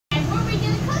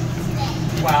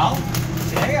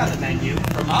on the menu,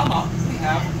 for Mama, we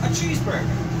have a cheeseburger.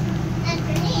 And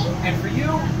for me? And for you,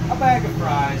 a bag of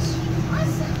fries.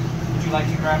 Awesome. Would you like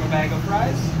to grab a bag of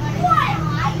fries? Why?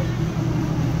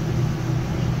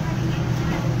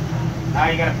 Now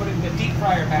you gotta put it in the deep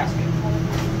fryer basket.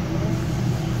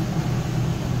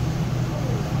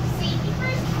 Safety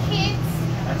first, kids.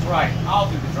 That's right. I'll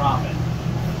do the dropping.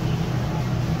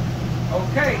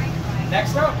 Okay.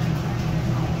 Next up,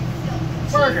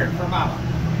 burger for Mama.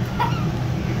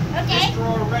 Okay. This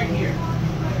drawer right here.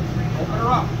 Open her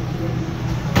up.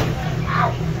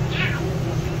 Ow.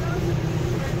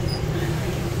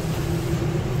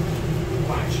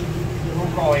 Watch.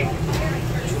 We're going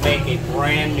to make a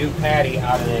brand new patty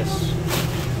out of this,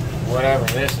 whatever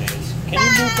this is. Can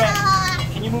you move that?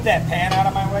 Can you move that pan out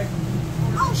of my way?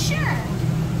 Oh, sure.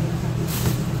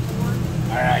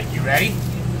 All right, you ready?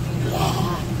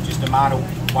 Just a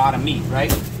wad of meat,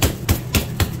 right?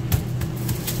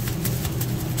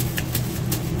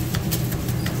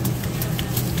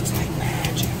 It's like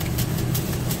magic.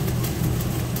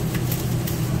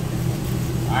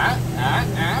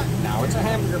 Now it's a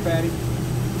hamburger patty.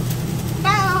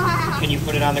 Can you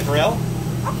put it on the grill?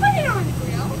 I'll put it on the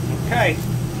grill. Okay.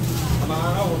 Come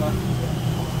on over.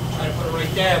 Try to put it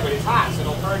right there, but it's hot, so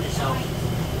don't burn yourself.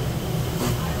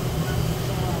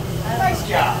 Nice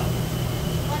job.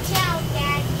 Watch out,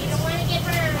 Dad. You don't want to get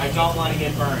burned. I don't want to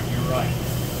get burned. You're right.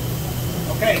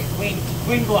 Okay,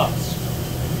 clean gloves.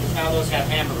 Because now those have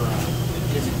hamburger on them.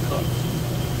 It isn't cooked.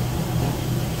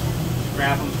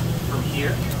 Grab them from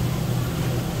here.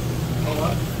 Pull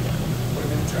up. Put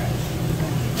them in the trash.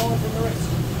 Keep pulling from the wrist.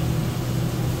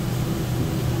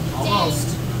 Almost.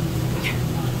 Can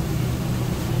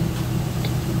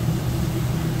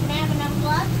I have another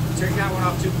glove? Take that one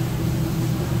off too.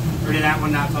 Or did that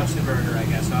one not touch the burger, I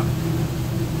guess, huh?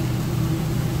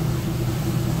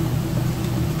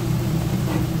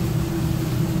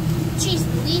 Jeez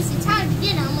Louise, it's hard to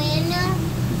get on, Lana.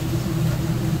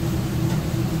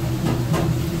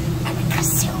 I'm in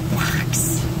Brazil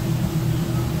box.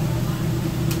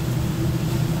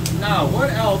 Now, what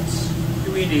else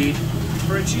do we need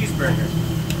for a cheeseburger?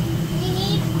 We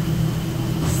need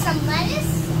some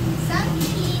lettuce, some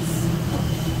cheese,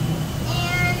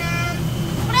 and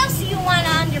what else do you want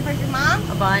on your burger, Mom?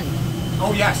 A bun.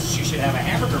 Oh yes, she should have a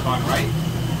hamburger bun, right?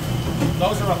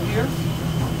 Those are up here.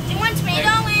 Do you want tomato,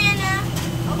 Lana?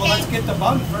 Okay. Well, let's get the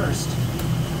bun first.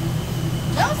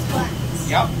 Those ones.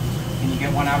 Yep. Can you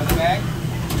get one out of the bag?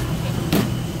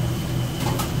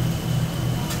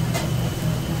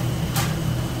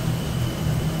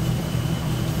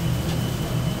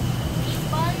 These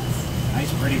buns.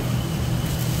 Nice, pretty one.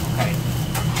 Okay.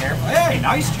 Careful. Hey,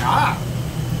 nice job.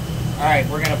 All right,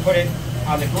 we're gonna put it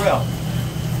on the grill.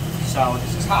 So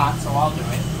this is hot, so I'll do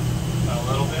it. Put a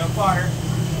little bit of butter.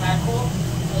 Isn't that cool?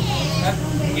 Yeah. That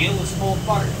wheel is full of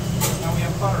butter. Now we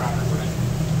have butter on our bread.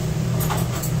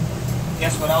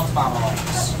 Guess what else Mama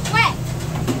likes? What?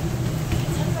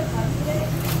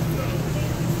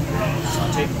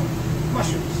 Sauteed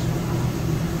mushrooms.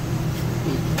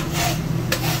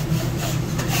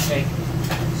 Take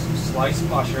some sliced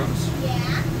mushrooms,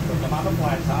 Yeah. put them on the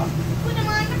flat top. Put them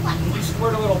on the You plate.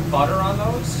 squirt a little butter on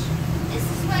those. This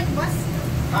is like mustard.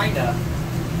 Kinda.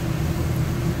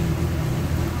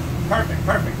 Perfect,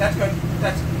 perfect. That's good.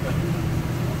 That's good.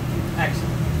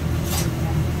 Excellent.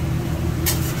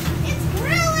 It's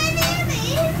grilling in the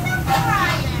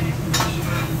fryer.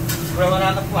 Grill it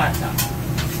on the flat top.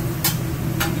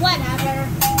 Whatever.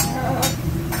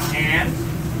 And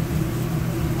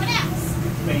What else?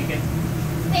 bacon,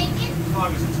 Bacon? as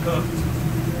long as it's cooked.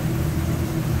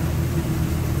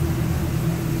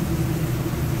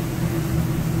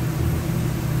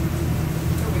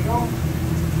 There we go.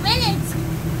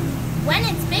 When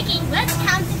it's baking, let's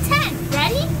count to 10.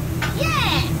 Ready?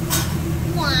 Yeah.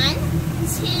 1,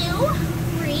 2,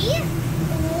 3,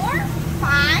 4,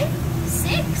 5,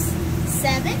 6,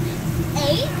 7,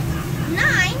 8,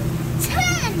 9,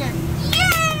 10.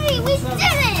 Yay! We did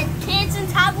it, kids and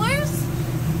toddlers.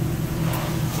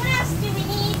 What else do we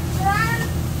need for our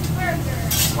burger?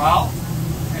 Well,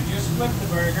 I just flipped the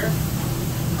burger.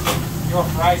 Your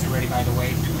fries are ready, by the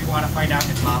way. Do we want to find out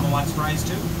if Mama wants fries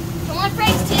too? You want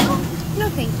fries too? No,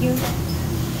 thank you.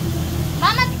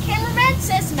 Mama, the cameraman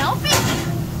says no, thank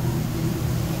you.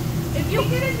 If you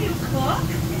get a new cook,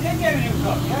 You did get a new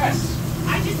cook, yes.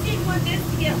 I just didn't want this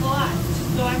to get lost.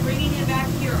 So I'm bringing it back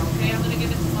here, okay? I'm going to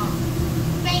give it to Mom.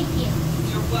 Thank you.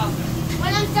 You're welcome.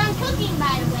 When I'm done cooking,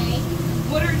 by the way,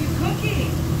 What are you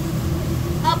cooking?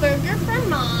 a burger for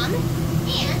Mom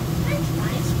and french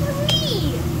fries for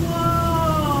me.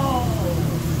 Whoa!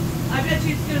 I bet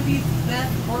you it's going to be the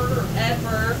best burger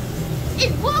ever.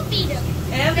 It will be the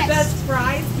And the best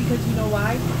fries because you know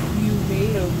why? You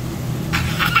made them.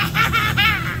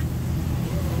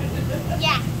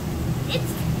 Yeah.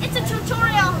 It's a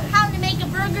tutorial how to make a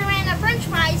burger and a french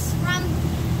fries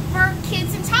for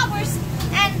kids and toddlers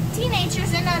and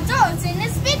teenagers and adults in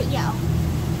this video.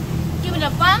 Give it a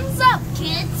thumbs up,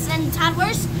 kids and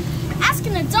toddlers. Ask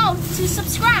an adult to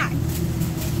subscribe.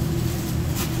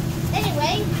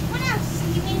 Anyway, what else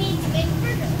do we need to make a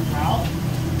burger? Well,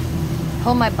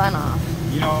 Pull my bun off.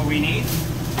 you know what we need?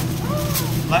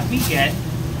 Let me get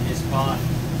his bun.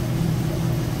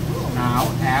 Now,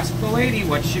 ask the lady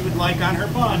what she would like on her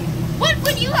bun. What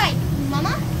would you like,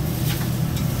 Mama?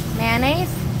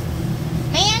 Mayonnaise?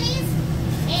 Mayonnaise?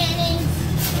 Mayonnaise.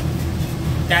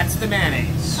 That's the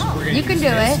mayonnaise. Oh. We're gonna You can use do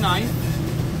this it. knife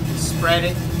and spread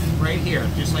it right here,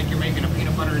 just like you're making a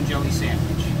peanut butter and jelly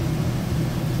sandwich.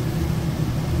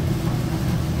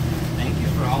 Thank you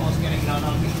for almost getting done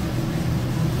on me.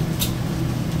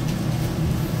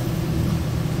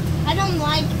 I don't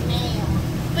like mayo.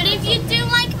 But if you do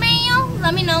like mayo,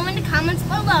 let me know in the comments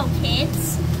below,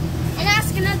 kids. And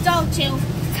ask an adult to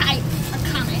type a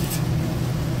comment.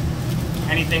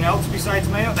 Anything else besides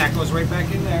mayo? That goes right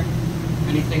back in there.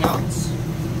 Anything else?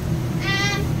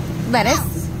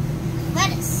 Lettuce?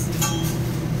 Lettuce.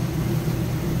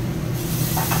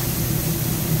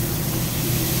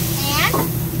 And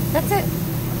That's it.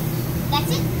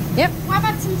 that's it. Yep. What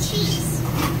about some cheese?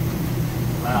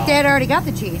 Well, Dad already got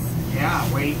the cheese.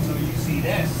 yeah, wait till you see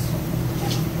this.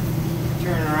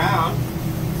 Turn around.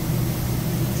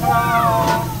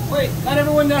 Ta-da! Wait, let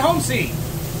everyone at home see.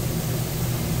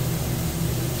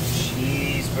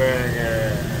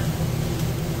 Cheeseburger.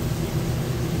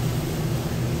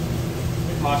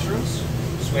 With mushrooms,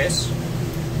 Swiss,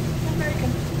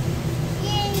 American.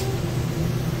 Yay.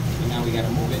 and now we gotta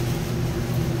move it.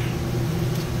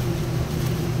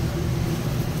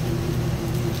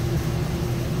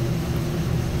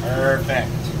 Perfect.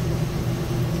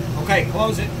 Okay,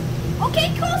 close it.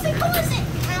 Okay, close it, close it.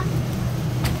 How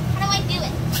do I do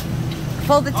it?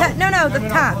 Pull the top. No, the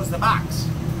top. Close the box.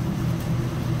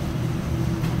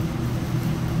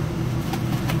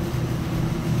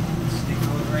 Stick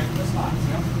those right in this box,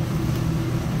 yep.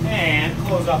 And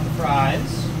close off the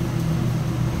fries.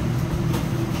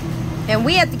 And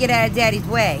we have to get out of Daddy's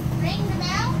way. Ring the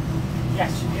bell.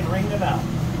 Yes, you can ring the bell.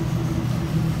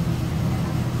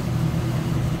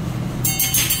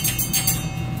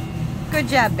 Good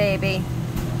job, baby.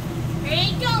 There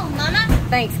you go, Mama.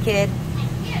 Thanks, kid. And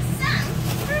here's some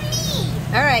for me.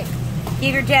 All right.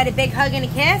 Give your dad a big hug and a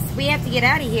kiss. We have to get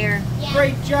out of here. Yeah.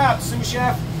 Great job, sous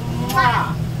chef.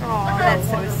 Mwah. Oh, that's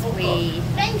so Wonderful sweet.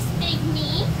 Thanks, Big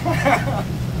Me.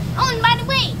 Oh, and by the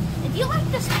way, if you like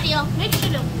this video, make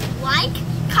sure to like,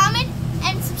 comment,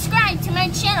 and subscribe to my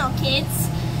channel, kids,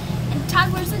 and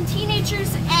toddlers and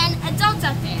teenagers and adults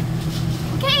out there.